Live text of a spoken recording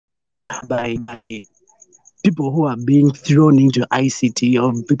by people who are being thrown into ICT,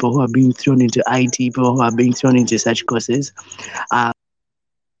 or people who are being thrown into IT, people who are being thrown into such courses, are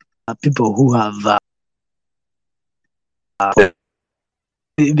people who have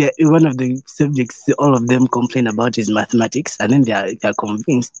one of the subjects all of them complain about is mathematics, and then they are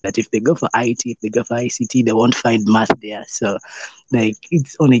convinced that if they go for IT, if they go for ICT, they won't find math there. So, like,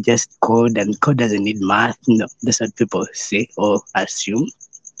 it's only just code, and code doesn't need math. No, that's what people say or assume.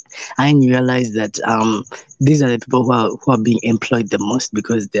 And you realize that these are the people who are being employed the most,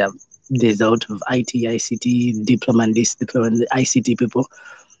 because there's a lot of IT, ICT, diploma and this, diploma and ICT people,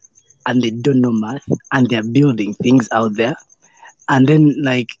 and they don't know math, and they're building things out there. And then,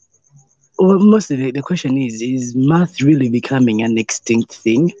 like, well, mostly the question is math really becoming an extinct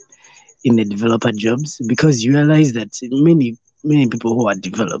thing in the developer jobs? Because you realize that many people who are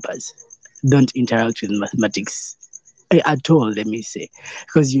developers don't interact with mathematics at all, let me say.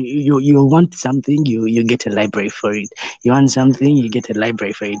 Because you want something, you get a library for it. You want something, you get a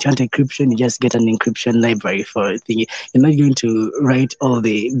library for it. You want encryption, you just get an encryption library for it. You're not going to write all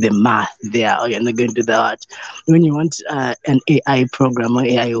the math there, or you're not going to do that. When you want an AI program or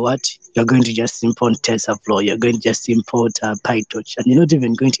AI what, you're going to just import TensorFlow, you're going to just import PyTorch, and you're not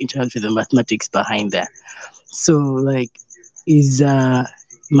even going to interact with the mathematics behind there. So, like, is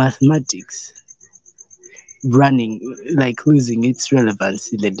mathematics running, like, losing its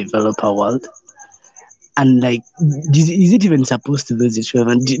relevance in the developer world? And, like, is it even supposed to lose its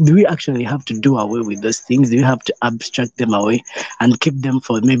relevance? Do we actually have to do away with those things? Do we have to abstract them away and keep them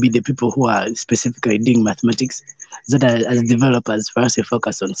for maybe the people who are specifically doing mathematics, so that as developers, for us to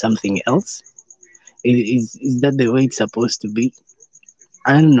focus on something else? Is that the way it's supposed to be?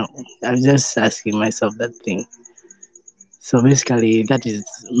 I don't know. I'm just asking myself that thing. So basically, that is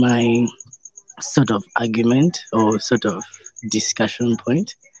my sort of argument or sort of discussion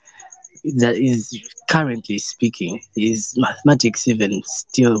point. That is, currently speaking, is mathematics even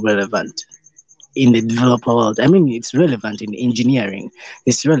still relevant in the developer world? I mean, it's relevant in engineering,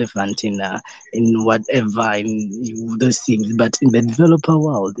 it's relevant in whatever, in those things, but in the developer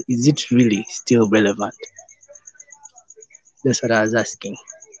world, is it really still relevant? That's what I was asking.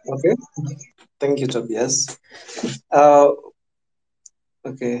 Okay, thank you, Tobias. Uh,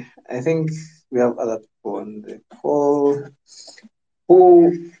 okay, I think we have other people on the call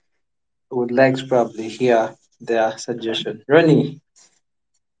who would like to probably hear their suggestion. Ronnie,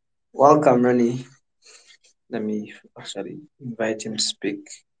 welcome, Ronnie. Let me actually invite him to speak.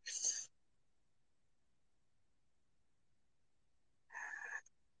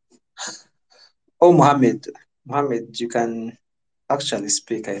 Oh, Mohammed. Mohammed, you can actually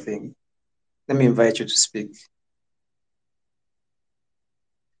speak, I think. Let me invite you to speak.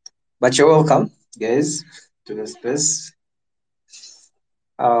 But you're welcome, guys, to the space.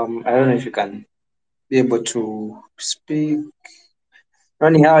 I don't know if you can be able to speak.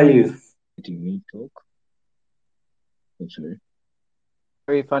 Ronnie, how are you?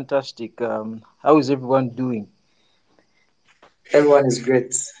 Very fantastic. How is everyone doing? Everyone is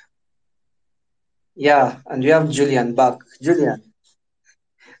great. Yeah, and we have Julian back. Julian,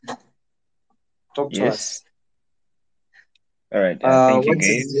 talk to Yes. us. All right. Thank you, What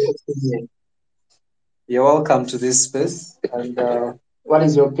is your guys. opinion? You're welcome to this space. And what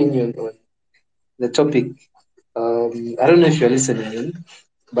is your opinion on the topic? I don't know if you're listening in,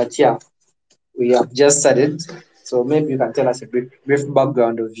 but yeah, we have just started. So maybe you can tell us a brief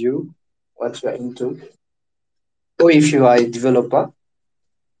background of you, what you're into, or if you are a developer.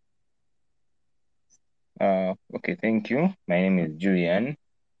 Okay. Thank you. My name is Julian.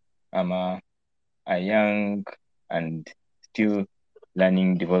 I'm a young and still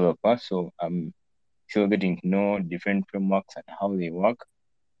learning developer. So I'm still getting to know different frameworks and how they work.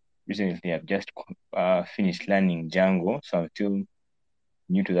 Recently, I've just finished learning Django, so I'm still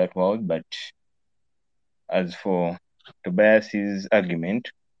new to that world. But as for Tobias's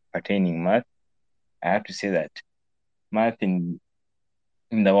argument pertaining math, I have to say that math in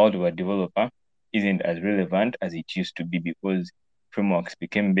the world of a developer isn't as relevant as it used to be because frameworks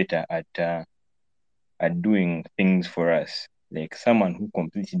became better at doing things for us. Like someone who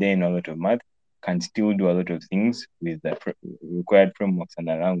completely doesn't know a lot of math can still do a lot of things with the required frameworks and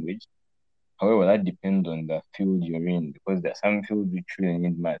the language. However, that depends on the field you're in because there are some fields which really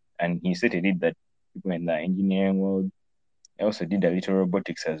need math. And he stated it that people in the engineering world, I also did a little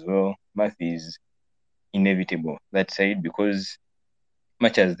robotics as well. Math is inevitable. That said, because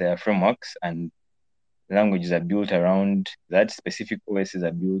much as there are frameworks and languages are built around that, specific OSs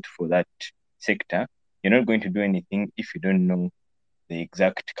are built for that sector, you're not going to do anything if you don't know the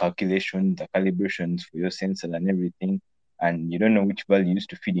exact calculation, the calibrations for your sensor and everything, and you don't know which values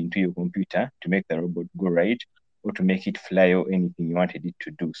to feed into your computer to make the robot go right or to make it fly or anything you wanted it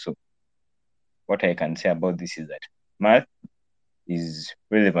to do. So what I can say about this is that math is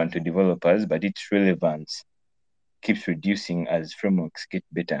relevant to developers, but its relevance keeps reducing as frameworks get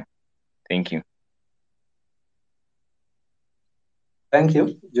better. Thank you. Thank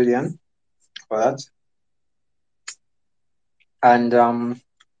you, Julian, for that. And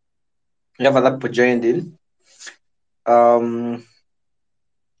we have other people joined in. Um,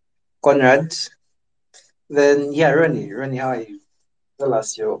 Conrad. Then yeah, Ronnie, how are you? Tell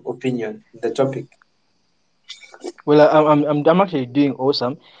us your opinion on the topic. Well, I'm actually doing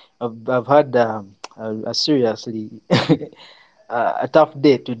awesome. I've had a seriously a tough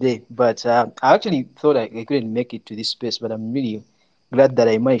day today, but I actually thought I couldn't make it to this space, but I'm really glad that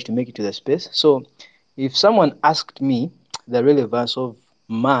I managed to make it to the space. So, if someone asked me the relevance of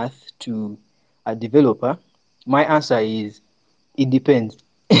math to a developer, my answer is it depends.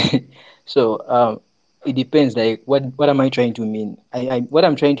 So, it depends. Like, what am I trying to mean? What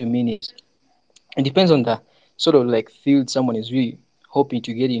I'm trying to mean is it depends on the sort of like field someone is really hoping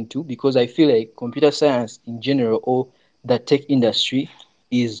to get into, because I feel like computer science in general, or the tech industry,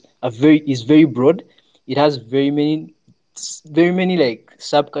 is very broad. It has very many like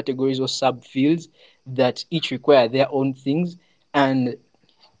subcategories or subfields that each require their own things. And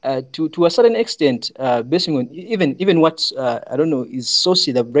to a certain extent, basing on even what I don't know, is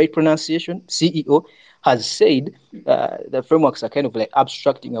Sosi the right pronunciation? CEO has said the frameworks are kind of like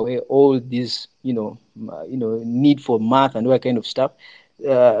abstracting away all these, need for math and all that kind of stuff.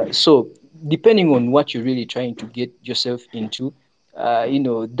 So depending on what you're really trying to get yourself into,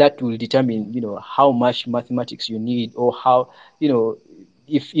 that will determine, how much mathematics you need, or how, you know,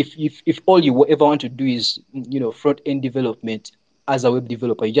 if all you ever want to do is, front end development as a web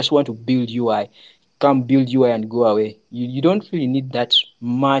developer, you just want to build UI, come build UI and go away. You don't really need that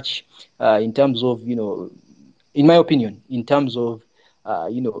much in terms of, in my opinion, in terms of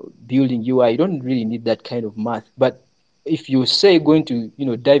building UI, you don't really need that kind of math. But if you say going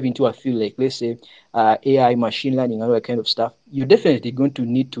to dive into a field like, let's say, AI, machine learning, and all that kind of stuff, you're definitely going to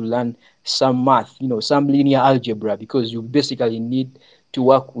need to learn some math, some linear algebra, because you basically need to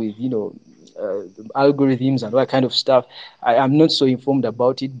work with algorithms and all that kind of stuff. I'm not so informed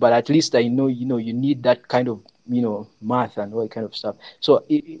about it, but at least I know you need that kind of math and all that kind of stuff. So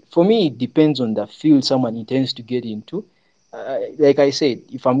for me, it depends on the field someone intends to get into. Like I said,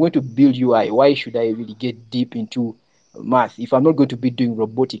 if I'm going to build UI, why should I really get deep into math if I'm not going to be doing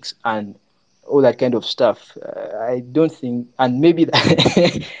robotics and all that kind of stuff? I don't think, and maybe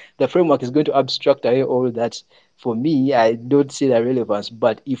the framework is going to abstract away all that. For me, I don't see the relevance.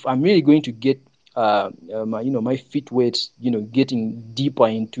 But if I'm really going to get my feet wet, getting deeper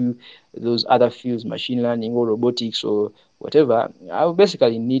into those other fields, machine learning or robotics or whatever, I will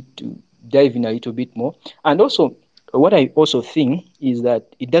basically need to dive in a little bit more. And also, what I also think is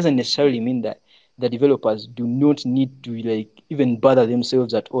that it doesn't necessarily mean that the developers do not need to like even bother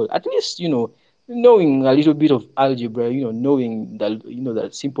themselves at all. At least, knowing a little bit of algebra, knowing that,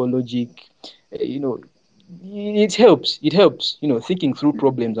 that simple logic, you know, it helps. It helps, thinking through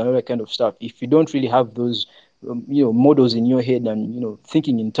problems and all that kind of stuff. If you don't really have those, models in your head, and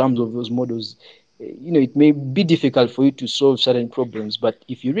thinking in terms of those models, it may be difficult for you to solve certain problems. But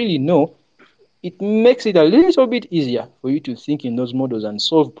if you really know, it makes it a little bit easier for you to think in those models and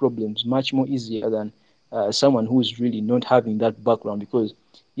solve problems much more easier than someone who's really not having that background. Because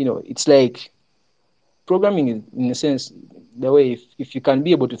it's like programming is, in a sense, the way, if you can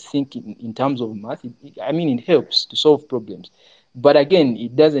be able to think in terms of math, I mean, it helps to solve problems. But again,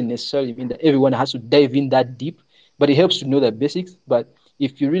 it doesn't necessarily mean that everyone has to dive in that deep, but it helps to know the basics. But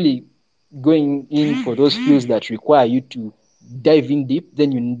if you're really going in for those fields that require you to dive in deep,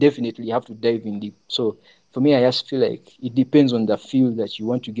 then you definitely have to dive in deep. So for me, I just feel like it depends on the field that you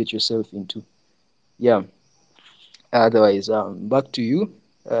want to get yourself into. Yeah. Otherwise, back to you.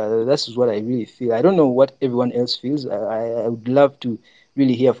 That's what I really feel. I don't know what everyone else feels. I would love to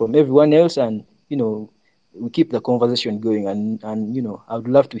really hear from everyone else, and we keep the conversation going. And I would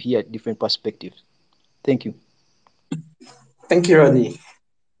love to hear different perspectives. Thank you. Thank you, Ronnie.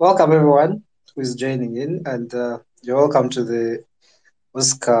 Welcome everyone who is joining in, and you're welcome to the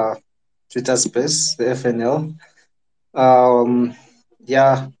Oscar Twitter space, the FNL. Um,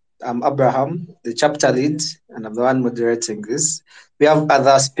 yeah, I'm Abraham, the chapter lead, and I'm the one moderating this. We have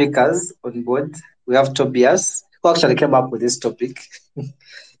other speakers on board. We have Tobias, who actually came up with this topic.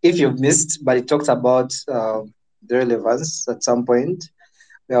 If you've missed, but he talked about the relevance at some point.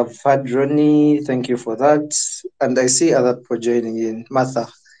 We have had Ronnie, thank you for that. And I see other people joining in.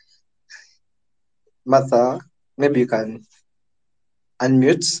 Martha, maybe you can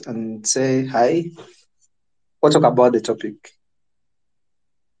unmute and say hi or talk about the topic.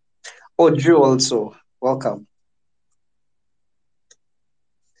 Oh, Drew also. Welcome.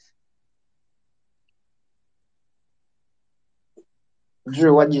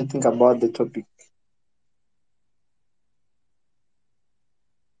 Drew, what do you think about the topic?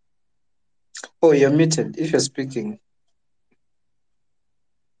 Oh, you're muted if you're speaking.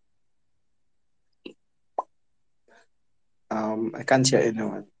 I can't hear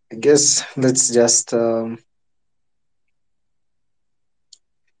anyone. I guess let's just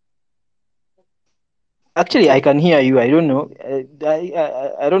Actually, I okay. can hear you. I don't know.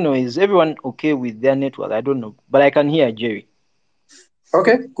 I don't know. Is everyone okay with their network? I don't know, but I can hear Jerry.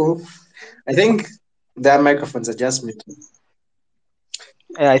 Okay, cool. I think their microphones are just muted.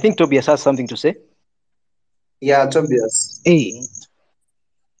 I think Tobias has something to say. Yeah, Tobias. Hey,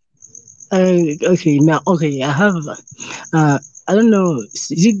 okay, now, okay, I have, uh, I don't know,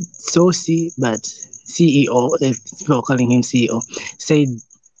 is it Sosi, but CEO, if people are calling him CEO, said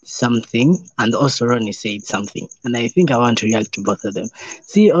something, and also Ronnie said something, and I think I want to react to both of them.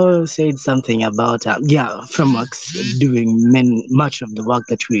 CEO said something about, yeah, frameworks doing much of the work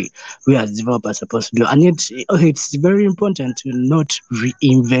that we as developers are supposed to do, and it's very important to not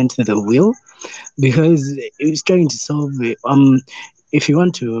reinvent the wheel because it's trying to solve it. If you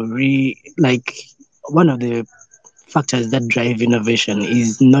want to like one of the factors that drive innovation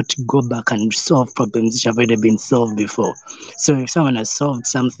is not to go back and solve problems which have already been solved before. So if someone has solved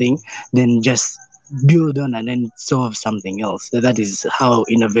something, then just build on and then solve something else. So that is how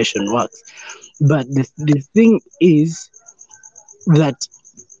innovation works. But the thing is that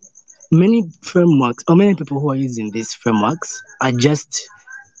many frameworks or many people who are using these frameworks are just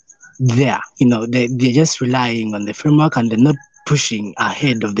there. They're just relying on the framework and they're not pushing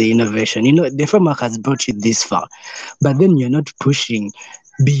ahead of the innovation. The framework has brought you this far, but then you're not pushing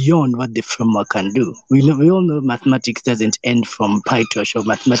beyond what the framework can do. We all know mathematics doesn't end from PyTorch or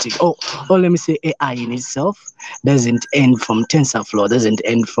mathematics. Or let me say AI in itself doesn't end from TensorFlow, doesn't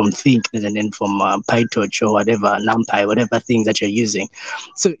end from Think, doesn't end from PyTorch or whatever, NumPy, whatever things that you're using.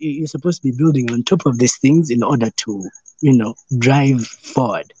 So you're supposed to be building on top of these things in order to, drive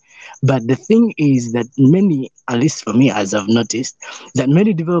forward. But the thing is that many, at least for me, as I've noticed, that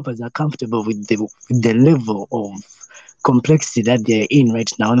many developers are comfortable with the level of complexity that they're in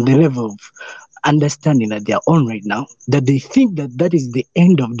right now, and the level of understanding that they're on right now, that they think that that is the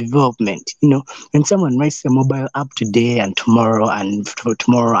end of development. When someone writes a mobile app today and tomorrow and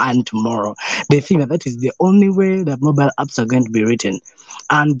tomorrow and tomorrow, they think that that is the only way that mobile apps are going to be written.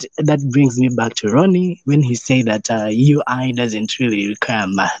 And that brings me back to Ronnie when he said that UI doesn't really require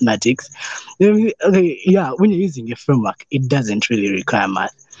mathematics. Okay, yeah, when you're using a framework, it doesn't really require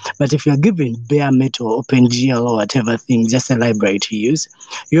math. But if you're given bare metal, OpenGL, or whatever thing, just a library to use,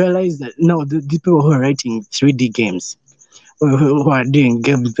 you realize that no, the people who are writing 3D games, who are doing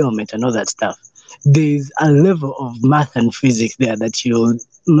game development and all that stuff, there's a level of math and physics there that you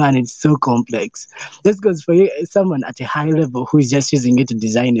man, it's so complex. This goes for someone at a high level who is just using it to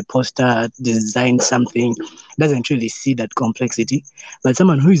design a poster, design something, doesn't really see that complexity. But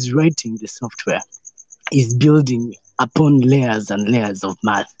someone who is writing the software is building upon layers and layers of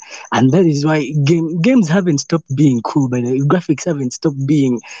math, and that is why games haven't stopped being cool, but the graphics haven't stopped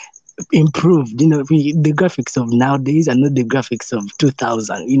being improved. The graphics of nowadays are not the graphics of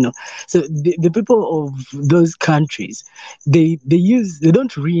 2000. So the people of those countries, they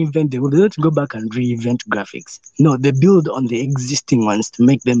don't reinvent the world. They don't go back and reinvent graphics. No, they build on the existing ones to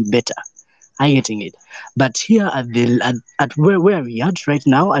make them better. Are you getting it? But here at where we at right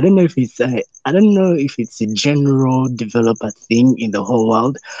now, I don't know if it's a general developer thing in the whole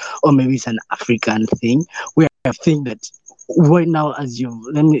world, or maybe it's an African thing where I think that right now,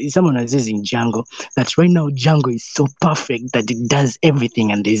 someone is using Django, that right now Django is so perfect that it does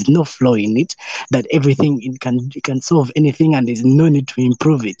everything and there's no flaw in it, that everything it can solve anything and there's no need to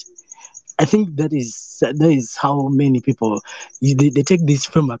improve it. I think that is how many people they take these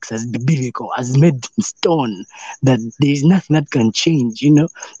frameworks as biblical, as made in stone, that there is nothing that can change.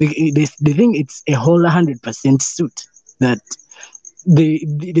 They think it's a whole 100% suit, that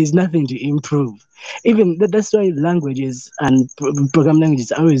there's nothing to improve. Even that's why languages and program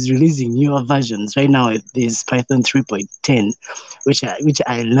languages are always releasing newer versions. Right now, there's Python 3.10, which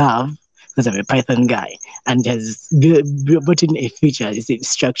I love because I'm a Python guy, and has brought in a feature, is it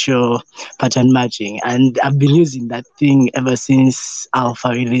structural pattern matching, and I've been using that thing ever since Alpha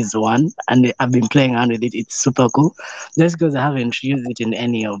Release 1, and I've been playing around with it. It's super cool. Just because I haven't used it in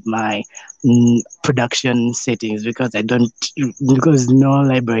any of my production settings, because no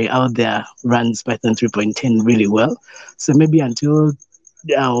library out there runs Python 3.10 really well. So maybe until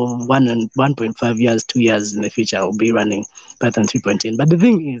 1 and 1.5 years, 2 years in the future, will be running Python 3.10. But the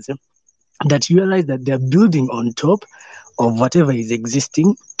thing is that you realize that they're building on top of whatever is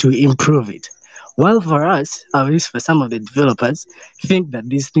existing to improve it. While for us, at least for some of the developers, think that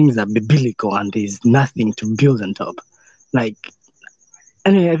these things are biblical and there's nothing to build on top. Like,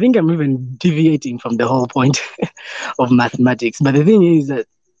 anyway, I think I'm even deviating from the whole point of mathematics. But the thing is that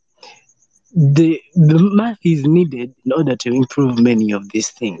the math is needed in order to improve many of these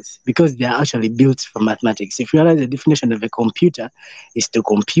things because they are actually built for mathematics. If you realize the definition of a computer is to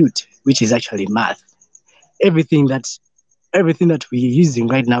compute, which is actually math. Everything that everything that we're using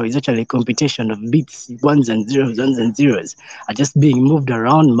right now is actually a computation of bits, ones and zeros, are just being moved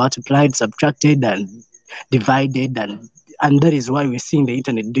around, multiplied, subtracted, and divided, and that is why we're seeing the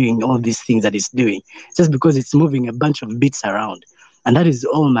internet doing all these things that it's doing, just because it's moving a bunch of bits around, and that is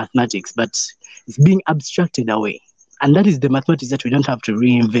all mathematics, but it's being abstracted away, and that is the mathematics that we don't have to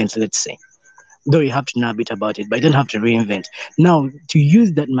reinvent. Let's say, though you have to know a bit about it, but you don't have to reinvent. Now, to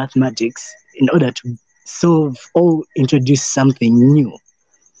use that mathematics in order to solve or introduce something new,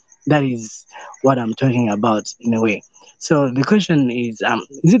 that is what I'm talking about in a way. So the question is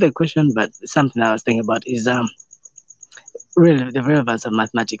it a question? But something I was thinking about is really the relevance of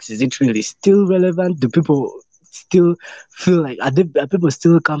mathematics. Is it really still relevant? Do people still feel like are people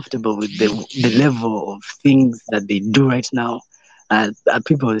still comfortable with the level of things that they do right now? Are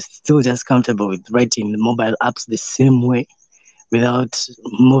people still just comfortable with writing the mobile apps the same way without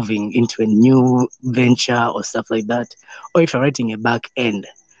moving into a new venture or stuff like that? Or if you're writing a back end,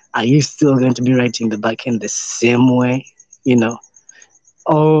 are you still going to be writing the back end the same way? You know,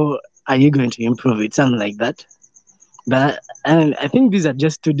 or are you going to improve it? Something like that. But and I think these are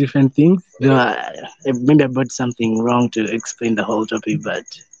just two different things. Though maybe I brought something wrong to explain the whole topic, but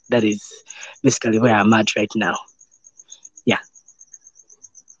that is basically where I'm at right now. Yeah.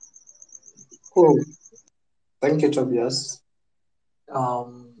 Cool. Thank you, Tobias.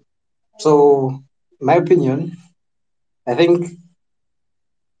 Um, so, my opinion, I think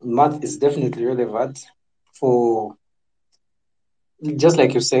math is definitely relevant for, just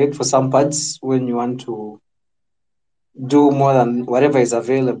like you said, for some parts when you want to do more than whatever is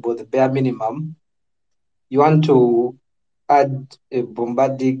available, the bare minimum. You want to add a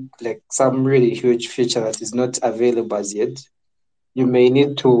bombastic, like some really huge feature that is not available as yet. You may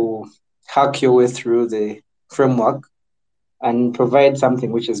need to hack your way through the framework and provide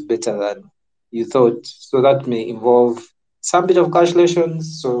something which is better than you thought. So that may involve some bit of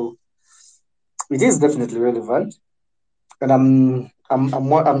calculations. So it is definitely relevant, and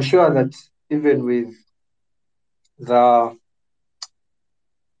I'm sure that even with the,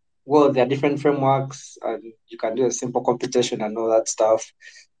 well, there are different frameworks, and you can do a simple computation and all that stuff.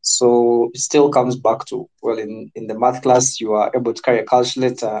 So it still comes back to, well, in the math class, you are able to carry a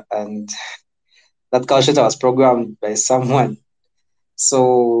calculator, and that calculator was programmed by someone.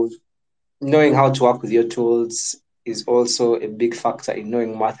 So knowing how to work with your tools is also a big factor in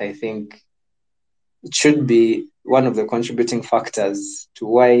knowing math. I think it should be one of the contributing factors to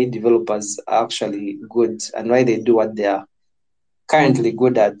why developers are actually good and why they do what they are currently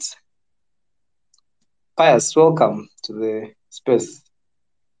good at. Pius, welcome to the space.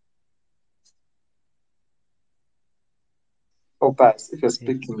 Oh, Pius, if you're Yeah.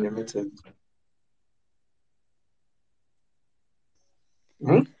 speaking, you're muted.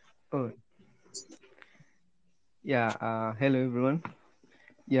 Mhm. Oh, yeah. Hello, everyone.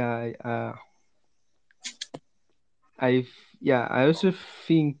 Yeah. Yeah. I also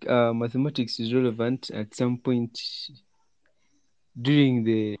think mathematics is relevant at some point during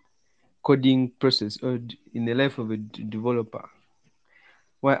the coding process or in the life of a developer.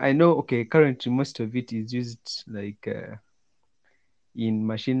 Well, I know. Okay, currently most of it is used like in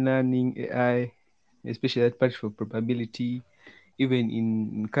machine learning, AI, especially that part for probability, even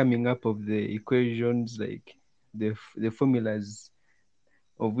in coming up of the equations, like the formulas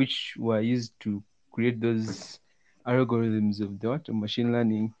of which were used to create those algorithms of the what, of machine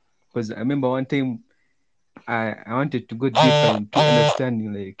learning. Because I remember one time I wanted to go deeper into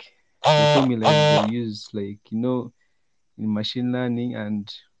understanding like the formulas they use, like in machine learning,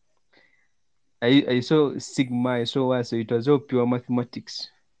 and I saw sigma, I saw what, so it was all pure mathematics.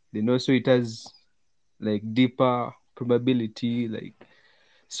 Then also it has like deeper probability, like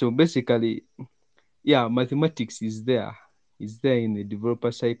so basically, yeah, mathematics is there in the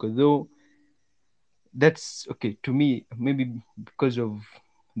developer cycle, though that's okay to me, maybe because of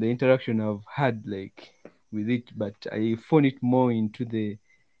the interaction I've had like with it, but I found it more into the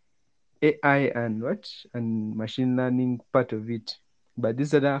AI and what and machine learning part of it. But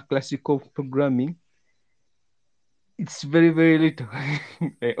this other classical programming, It's very, very little.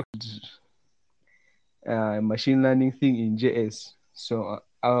 Machine learning thing in JS. So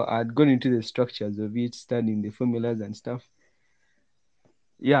I'd gone into the structures of it, studying the formulas and stuff.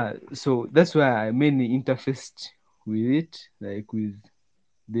 Yeah, so that's why I mainly interfaced with it, like with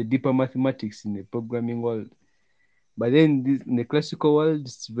the deeper mathematics in the programming world. But then in the classical world,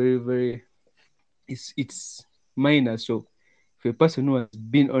 it's very, very, it's minor. So if a person who has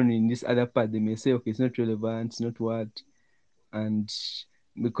been on in this other part, they may say, okay, it's not relevant, it's not what, and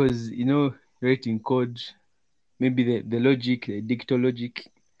because writing code, maybe the logic, the digital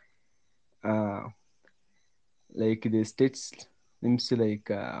logic, uh, like the states, let me say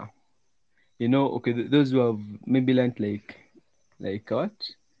like okay, those who have maybe learned like what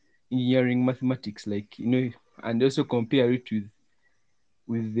engineering mathematics, like and also compare it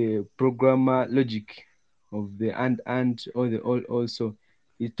with the programmer logic of the and or the all also,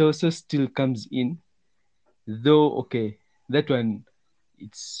 it also still comes in, though okay, that one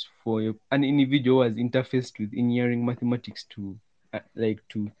it's for an individual who has interfaced with engineering mathematics to like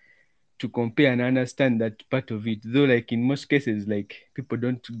to compare and understand that part of it, though like in most cases like people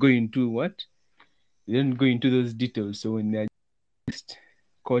don't go into what, they don't go into those details, so when they're just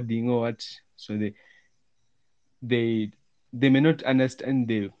coding or what, so they they may not understand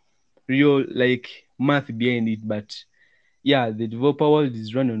the real like math behind it, but yeah, the developer world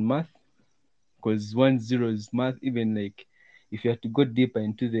is run on math, because 1 0 is math. Even like if you have to go deeper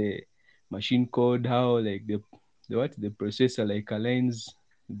into the machine code, how like the processor like aligns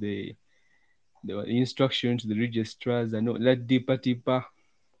the the instructions, the registers, and all that deeper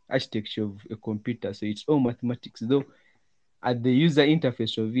architecture of a computer. So it's all mathematics, though at the user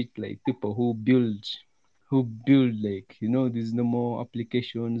interface of it, like people who build like these normal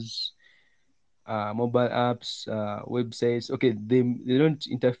applications, mobile apps, websites. Okay, they don't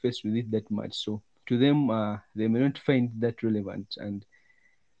interface with it that much, so to them, they may not find that relevant. And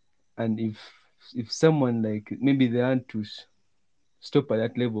if someone like maybe they want to stop at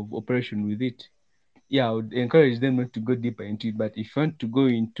that level of operation with it, yeah, I would encourage them not to go deeper into it. But if you want to go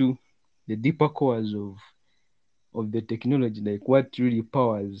into the deeper cores of the technology, like what really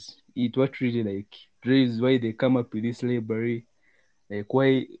powers it, what really like drives why they come up with this library, like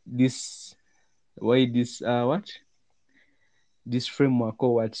why this what this framework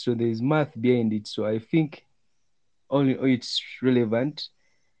or what. So there's math behind it. So I think only it's relevant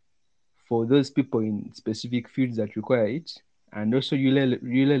for those people in specific fields that require it, and also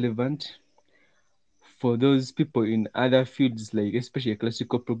relevant for those people in other fields, like especially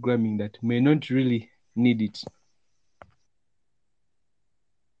classical programming, that may not really need it.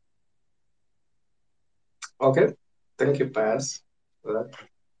 Okay, thank you, Pius, for that.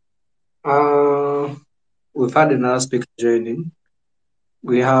 Uh, we've had another speaker joining.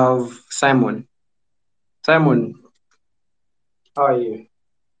 We have Simon. Simon, how are you?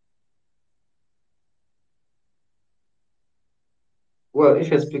 Well, if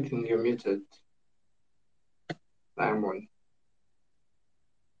you're speaking, you're muted. Simon.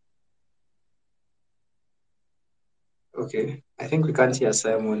 Okay, I think we can't hear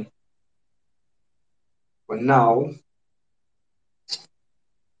Simon for now.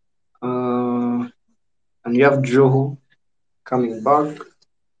 Uh, and you have Joe coming back.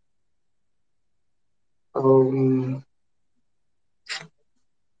 Um,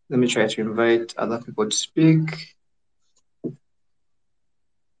 Let me try to invite other people to speak.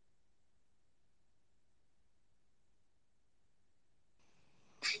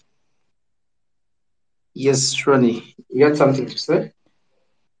 Yes, Ronnie, you had something to say?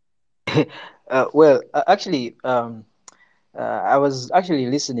 Well, actually, I was actually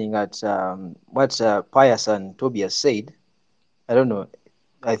listening at what Pius and Tobias said. I don't know.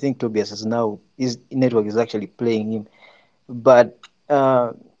 I think Tobias is now his network is actually playing him. But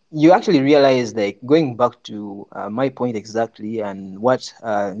you actually realize, like, going back to my point exactly, and what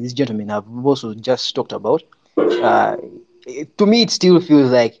these gentlemen have also just talked about, uh, to me, it still feels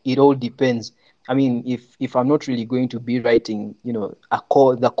like it all depends. I mean, if I'm not really going to be writing,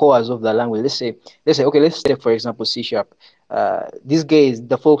 the cores of the language, let's say, okay, let's take for example C sharp. These guys,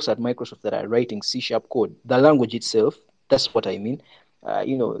 the folks at Microsoft that are writing C sharp code, the language itself, that's what I mean.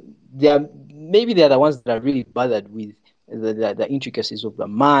 They are maybe they are the ones that are really bothered with the intricacies of the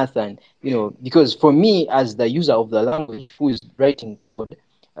math, and because for me as the user of the language who is writing code,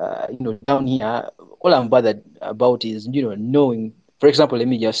 down here, all I'm bothered about is knowing For example, let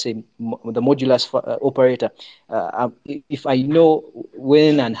me just say the modulus operator. If I know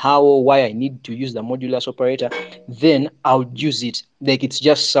when and how or why I need to use the modulus operator, then I'll use it. Like it's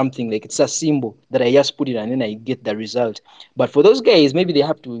just something, like it's a symbol that I just put it and then I get the result. But for those guys, maybe they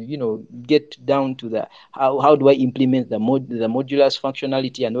have to, get down to the how do I implement the modulus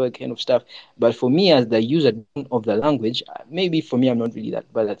functionality and all that kind of stuff. But for me, as the user of the language, maybe for me, I'm not really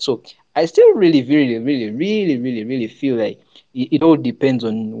that bad. So I still really, really, really, really, really, really feel like it all depends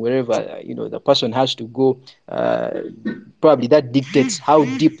on wherever the person has to go. Probably that dictates how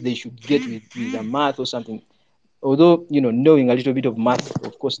deep they should get with the math or something. Although knowing a little bit of math,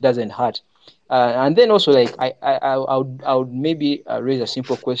 of course, doesn't hurt. And then also, like I would maybe raise a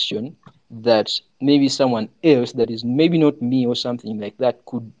simple question that maybe someone else that is maybe not me or something like that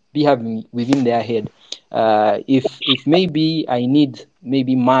could be having within their head. If maybe I need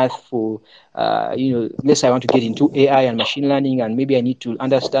maybe math for let's say I want to get into AI and machine learning, and maybe I need to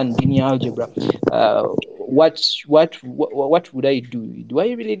understand linear algebra. What would I do? Do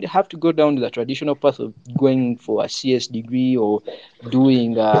I really have to go down the traditional path of going for a CS degree or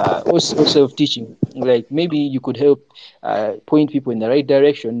doing or self-teaching? Like maybe you could help point people in the right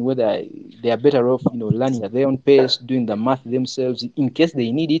direction, whether they are better off, learning at their own pace, doing the math themselves in case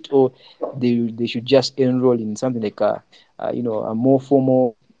they need it, or they should just enroll in something like a more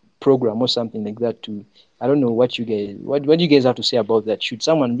formal program or something like that. To I don't know what do you guys have to say about that? Should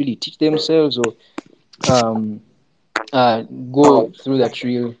someone really teach themselves or um, go through that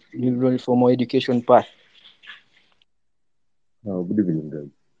real formal education path? Good evening, guys.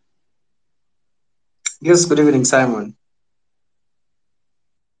 Yes, good evening, Simon.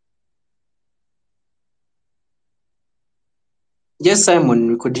 Yes, Simon,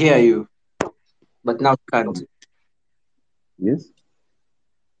 we could hear you, but now we can't. Yes?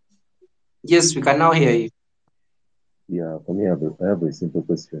 Yes, we can now hear you. Yeah, for me, I have a simple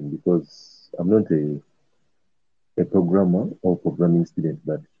question because I'm not a programmer or programming student,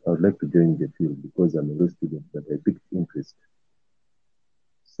 but I would like to join the field because I'm a law student, but I picked interest.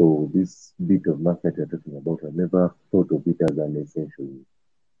 So this bit of math that you're talking about, I never thought of it as an essential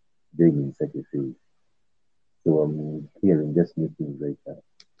being in such a field. So I'm hearing just new things like that.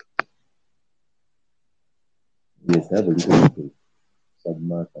 Yes, I have a little bit of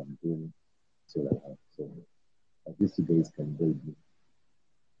sub-math and doing so I have. So at least you guys can guide me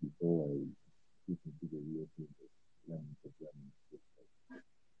before I get into the real field of learning programming.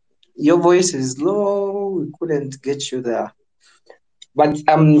 Your voice is low. We couldn't get you there. But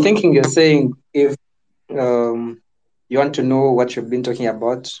I'm thinking you're saying if um, you want to know what you've been talking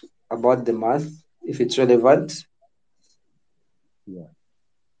about the math, if it's relevant. Yeah.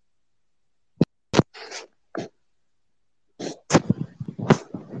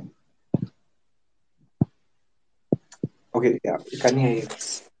 Okay, yeah, we can hear you.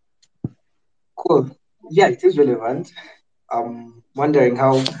 Cool. Yeah, it is relevant. I'm wondering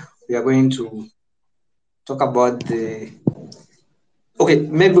how we are going to talk about the. Okay,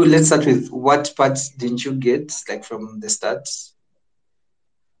 maybe let's start with what parts didn't you get, like from the start?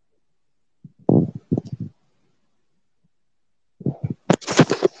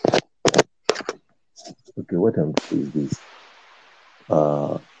 Okay, what I'm saying is this.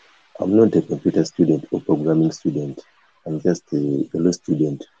 Uh, I'm not a computer student or programming student. I'm just a law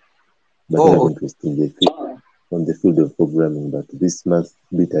student, but I have Oh, interest in the field, on the field of programming. But this math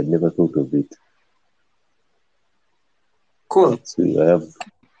bit, I'd never thought of it. cool. So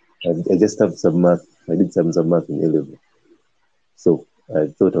I just have some math. I did some math in A level. So I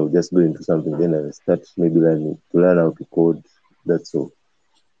thought I would just go into something. Then I start maybe learn how to code. That's all.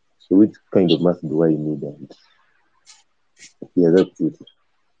 So which kind of math do I need? And yeah, that's it.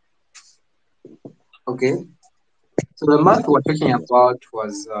 Okay. So the math we're talking Yeah. about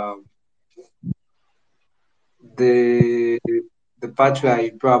was the the part where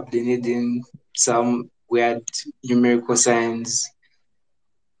you probably needing some weird numerical signs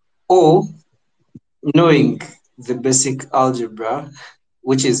or knowing the basic algebra,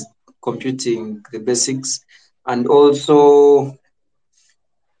 which is computing the basics, and also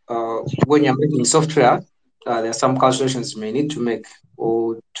when you're making software, there are some calculations you may need to make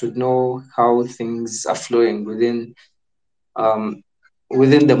or to know how things are flowing um,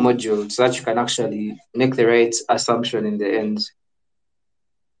 within the module so that you can actually make the right assumption in the end.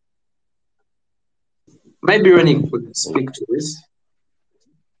 Maybe Ronnie could speak to this.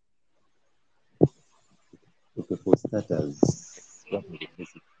 Okay, for starters, what are the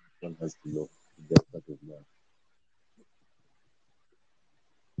basic one has to know that part of math?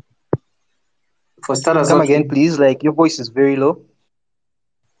 For starters, Come what again, please. Like your voice is very low.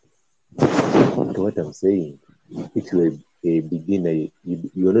 Okay, what I'm saying, which way a beginner,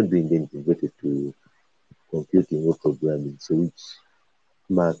 you're not doing anything related to computing or programming. So which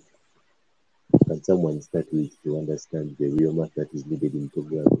math can someone start with to understand the real math that is needed in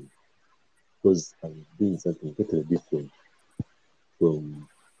programming? Because I'm doing something totally different from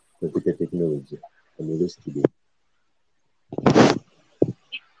computer technology. I'm a law student.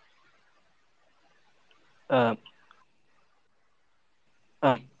 Uh,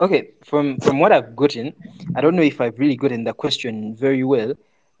 okay, from what I've gotten, I don't know if I've really gotten the question very well,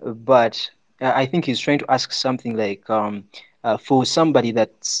 but I think he's trying to ask something like, for somebody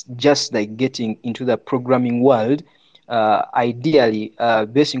that's just like getting into the programming world, ideally,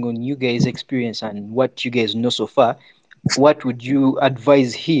 basing on you guys' experience and what you guys know so far, what would you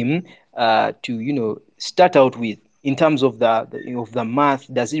advise him to start out with in terms of the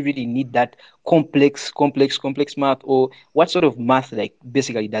math? Does he really need that complex math, or what sort of math, like,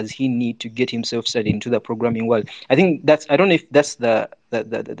 basically, does he need to get himself started into the programming world? I think that's, I don't know if that's the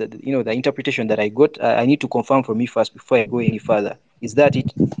interpretation that I got. I need to confirm from you first before I go any further. Is that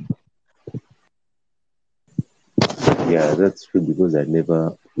it? Yeah, that's true because I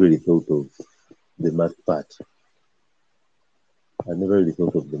never really thought of the math part. I never really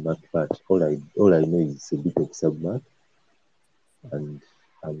thought of the math part. All I know is a bit of sub math, and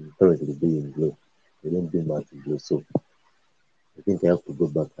I'm currently doing law. I don't do math in law, so I think I have to go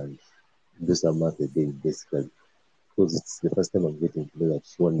back and do some math again, basically, because it's the first time I'm getting to know that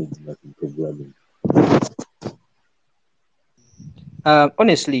one needs math in programming.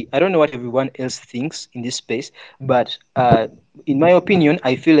 Honestly, I don't know what everyone else thinks in this space, but in my opinion,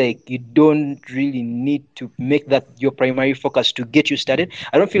 I feel like you don't really need to make that your primary focus to get you started.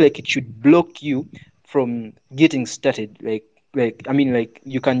 I don't feel like it should block you from getting started. Like I mean, like,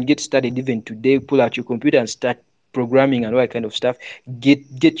 you can get started even today. Pull out your computer and start programming and all that kind of stuff.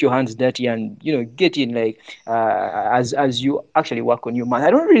 Get your hands dirty and get in, like, as you actually work on your math.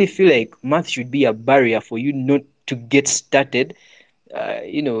 I don't really feel like math should be a barrier for you not to get started,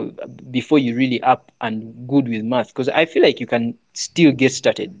 before you really up and good with math, because I feel like you can still get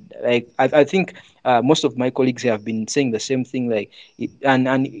started. Like, I think most of my colleagues have been saying the same thing, like,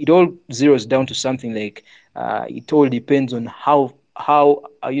 and it all zeroes down to something like, it all depends on how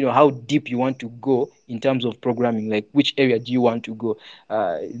deep you want to go in terms of programming, like which area do you want to go.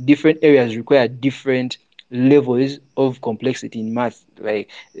 Different areas require different levels of complexity in math, like,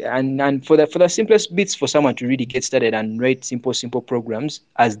 and for the simplest bits, for someone to really get started and write simple programs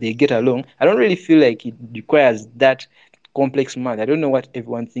as they get along, I don't really feel like it requires that complex math. I don't know what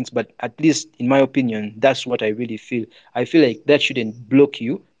everyone thinks, but at least in my opinion, that's what I really feel. I feel like that shouldn't block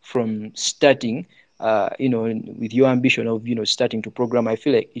you from starting, with your ambition of starting to program. I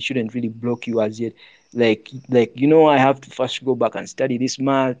feel like it shouldn't really block you as yet. Like, I have to first go back and study this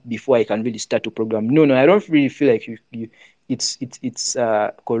math before I can really start to program. No, I don't really feel like it's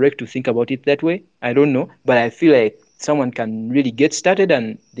correct to think about it that way. I don't know, but I feel like someone can really get started,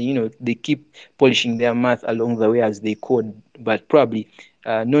 and they keep polishing their math along the way as they code, but probably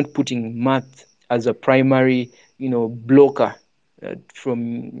not putting math as a primary blocker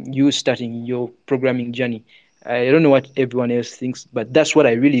from you starting your programming journey. I don't know what everyone else thinks, but that's what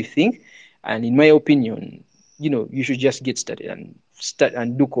I really think. And in my opinion, you should just get started and start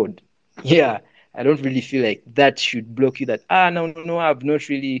and do code. Yeah, I don't really feel like that should block you. That, no, I've not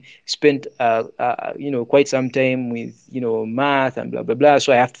really spent quite some time with math and blah blah blah.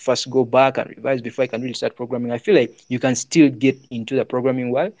 So I have to first go back and revise before I can really start programming. I feel like you can still get into the programming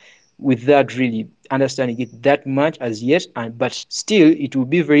world without really understanding it that much as yet, and but still, it will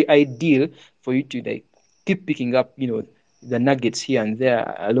be very ideal for you to, like, keep picking up the nuggets here and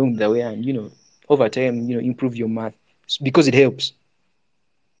there along the way, and over time improve your math, because it helps.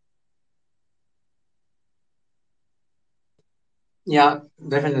 Yeah,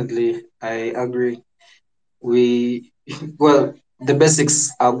 definitely. I agree. We, well, the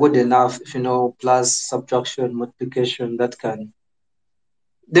basics are good enough, if you know, plus subtraction, multiplication, that can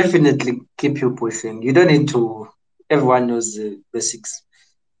definitely keep you pushing. You don't need to, everyone knows the basics.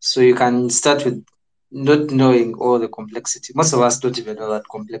 So you can start with not knowing all the complexity. Most of us don't even know that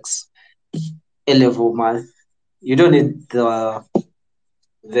complex A level math. You don't need the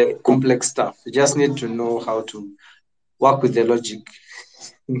complex stuff. You just need to know how to work with the logic.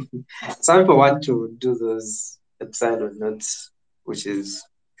 Some people want to do those epsilon notes, which is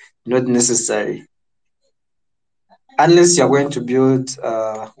not necessary. Unless you're going to build,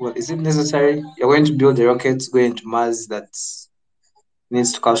 well, is it necessary? You're going to build a rocket going to Mars that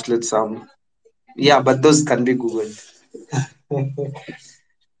needs to calculate some. Yeah, but those can be Googled.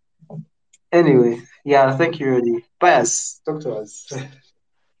 Anyway, yeah, thank you, Rudy. Bias, talk to us.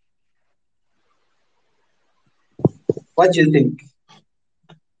 What do you think?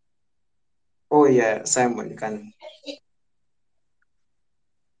 Oh yeah, Simon, you can.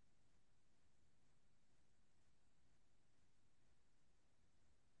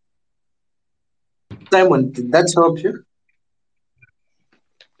 Simon, did that help you?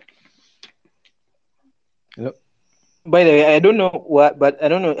 Hello? By the way, I don't know what, but I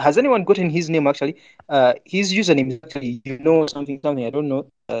don't know. Has anyone gotten his name actually? His username is actually something. I don't know.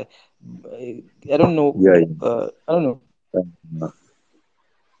 I don't know. Yeah, I don't know.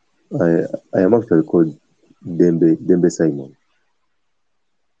 uh, I am actually called Dembe Simon.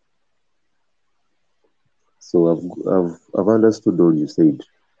 So I've understood all you said.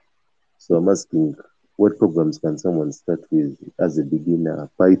 So I'm asking, what programs can someone start with as a beginner?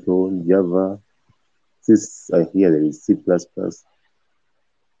 Python, Java, since I hear there is C++.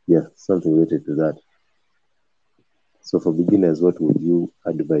 Yeah, something related to that. So for beginners, what would you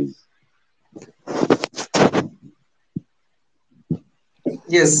advise?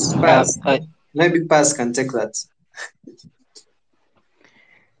 Yes, Pass. Maybe Pass can take that.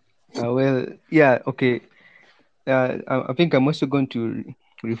 Well, yeah, okay. I think I'm also going to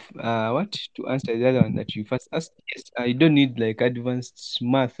to answer the other one that you first asked. Yes, I don't need like advanced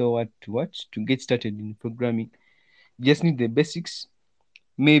math or what to get started in programming. Just need the basics.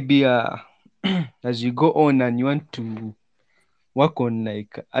 Maybe as you go on and you want to work on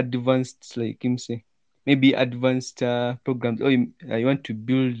like advanced, like him say, maybe advanced programs, or you want to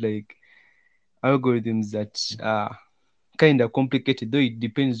build like algorithms that are kind of complicated, though it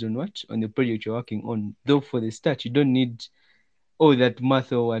depends on the project you're working on. Though for the start you don't need all that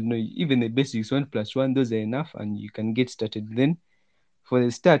math or what. No, even the basics, 1 plus 1, those are enough and you can get started. Then for the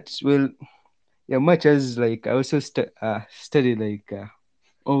start, well, yeah, much as like I also studied like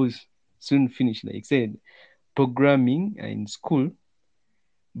always soon finish, like said, programming in school,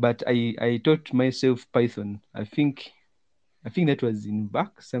 but I taught myself Python. I think that was in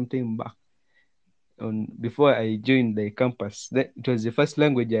back sometime back on before I joined the campus. That it was the first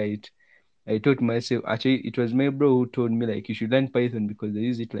language I taught myself. Actually, it was my bro who told me like you should learn Python because they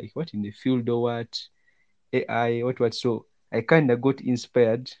use it like what in the field or what, AI, what. So I kind of got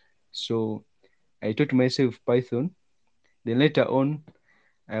inspired. So I taught myself Python. Then later on,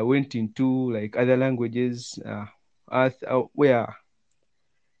 I went into like other languages, where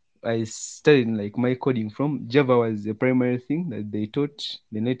I studied like my coding from. Java was the primary thing that they taught.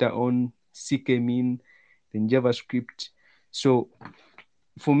 Then later on, C came in, then JavaScript. So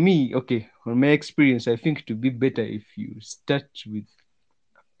for me, okay, on my experience, I think to be better if you start with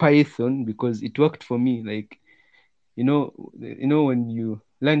Python because it worked for me. Like when you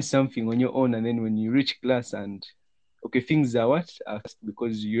learn something on your own and then when you reach class and okay, things are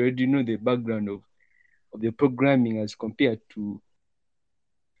because you already know the background of the programming as compared to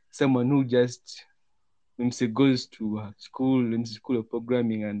someone who just let me say goes to school of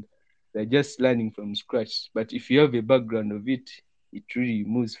programming and they're just learning from scratch. But if you have a background of it, it really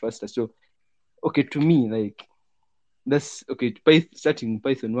moves faster. So okay, to me, like that's okay. Starting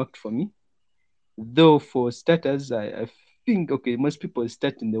Python worked for me. Though for starters, I think okay, most people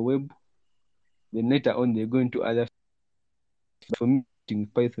start in the web, then later on they go into other. For me, starting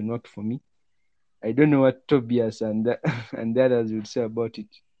with Python worked for me. I don't know what Tobias and and the others would say about it.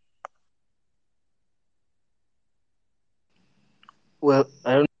 Well,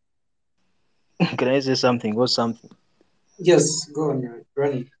 I don't. Can I say something or something? Yes, go on,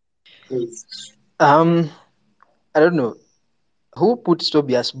 Ronnie, please. Um, I don't know who puts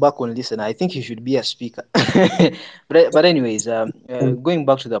Tobias back on listener. I think he should be a speaker. But anyways, going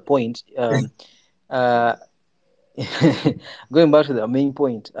back to the point, uh, going back to the main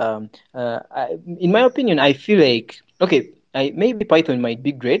point, in my opinion, I feel like okay, maybe Python might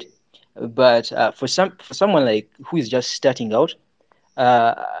be great, but for someone like who is just starting out,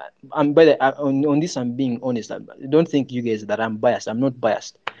 uh, on this I'm being honest. I don't think you guys that I'm biased. I'm not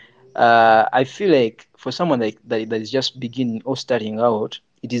biased. I feel like for someone like that is just beginning or starting out,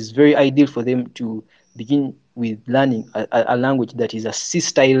 it is very ideal for them to begin with learning a language that is a C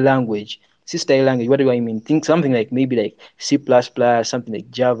style language. C style language, what do I mean? Think something like maybe like C++, something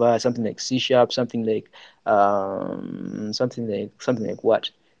like Java, something like C sharp, something like what?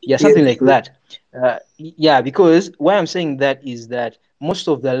 Yeah, something like PHP. that. Yeah, because why I'm saying that is that most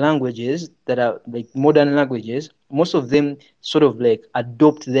of the languages that are like modern languages, most of them sort of like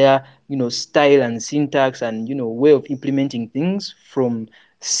adopt their style and syntax and way of implementing things from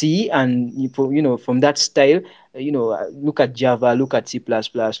C, and from that style, look at Java, look at C++,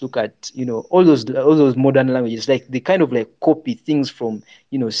 look at all those modern languages. Like they kind of like copy things from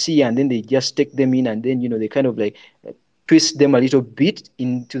C, and then they just take them in, and then they kind of like twist them a little bit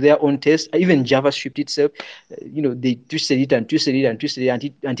into their own taste. Even JavaScript itself, they twisted it and twisted it and twisted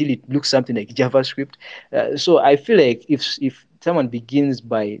it until it looks something like JavaScript. So I feel like if someone begins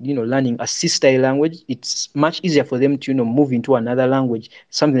by learning a C style language, it's much easier for them to move into another language,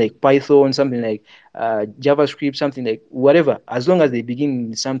 something like Python, something like JavaScript, something like whatever. As long as they begin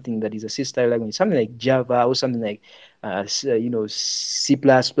in something that is a C style language, something like Java or something like C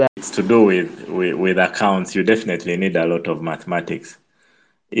plus plus. It's to do with accounts. You definitely need a lot of mathematics.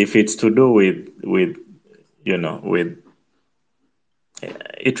 If it's to do with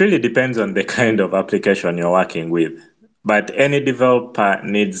it really depends on the kind of application you're working with. But any developer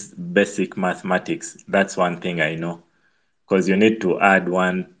needs basic mathematics. That's one thing I know, because you need to add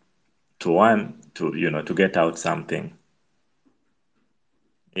one to one to get out something.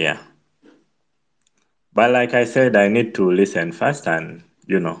 Yeah. But like I said, I need to listen first and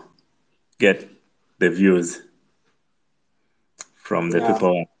get the views from the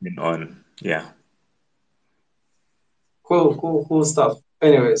people working on. Yeah. Cool stuff.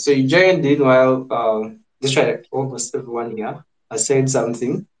 Anyway, so you joined in while this right, almost everyone here has said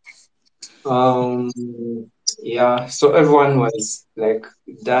something. Um, yeah, so everyone was like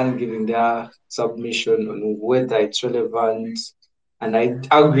done giving their submission on whether it's relevant, and I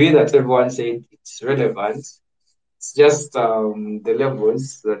agree that everyone said it's relevant. It's just the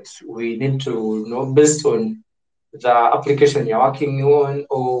levels that we need to know based on the application you're working on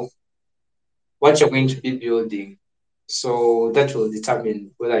or what you're going to be building. So that will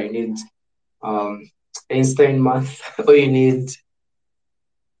determine whether you need um, Einstein math or you need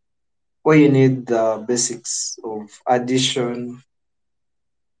the basics of addition.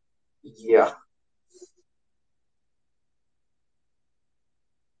 Yeah.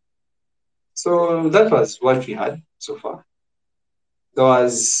 So that was what we had so far. There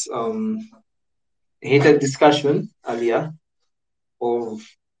was heated discussion earlier of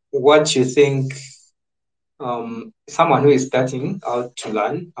what you think someone who is starting out to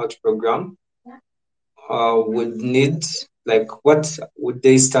learn how to program would need, like what would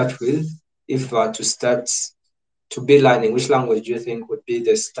they start with if to start to be learning, which language do you think would be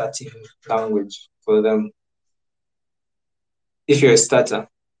the starting language for them if you're a starter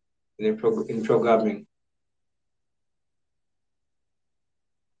in programming?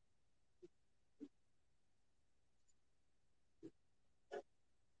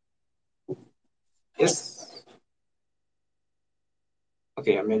 Yes.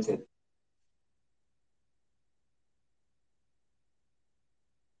 Okay, I meant it.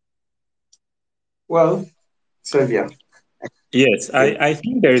 Well, Sylvia. Yes, I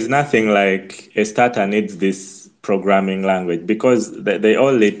think there is nothing like a starter needs this programming language, because they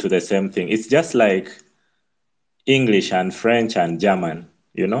all lead to the same thing. It's just like English and French and German,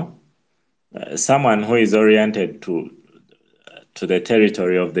 someone who is oriented to the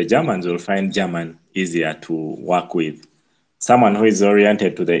territory of the Germans will find German easier to work with. Someone who is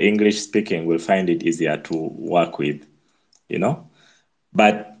oriented to the English speaking will find it easier to work with,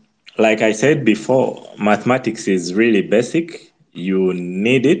 But like I said before, mathematics is really basic. You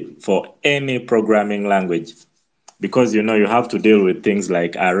need it for any programming language, because you have to deal with things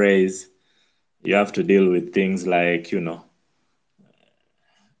like arrays. You have to deal with things like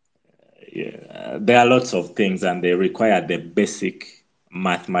there are lots of things, and they require the basic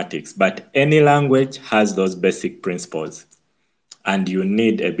mathematics. But any language has those basic principles, and you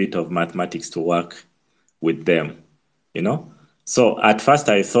need a bit of mathematics to work with them, So at first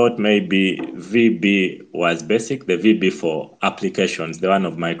I thought maybe VB was basic, the VB for applications, the one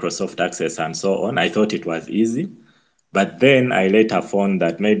of Microsoft Access and so on. I thought it was easy, but then I later found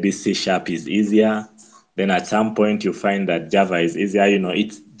that maybe C# is easier. Then at some point you find that Java is easier.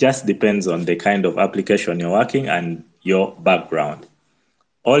 It just depends on the kind of application you're working and your background.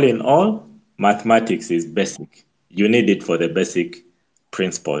 All in all, mathematics is basic. You need it for the basic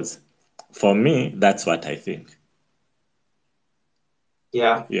principles. For me, that's what I think.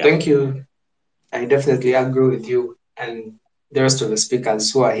 Yeah, thank you. I definitely agree with you, and the rest of the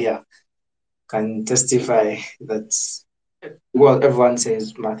speakers who are here can testify that, well, everyone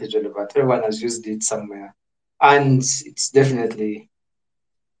says math is relevant. Everyone has used it somewhere, and it's definitely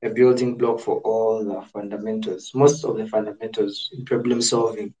a building block for all the fundamentals. Most of the fundamentals in problem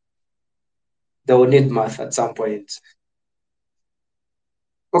solving, they will need math at some point.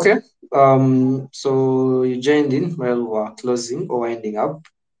 Okay, so you joined in while we're closing or winding up.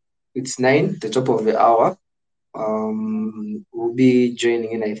 It's 9, the top of the hour. We'll be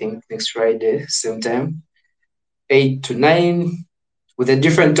joining in, I think, next Friday, same time, 8 to 9, with a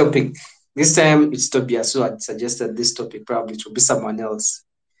different topic. This time it's Tobias who had suggested this topic. Probably it will be someone else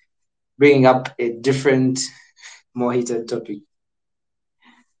bringing up a different more heated topic.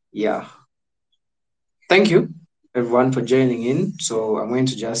 Yeah. Thank you everyone for joining in. So I'm going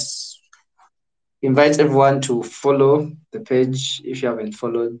to just invite everyone to follow the page if you haven't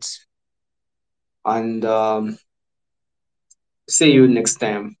followed, and see you next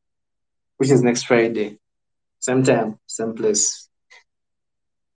time, which is next Friday, same time, same place.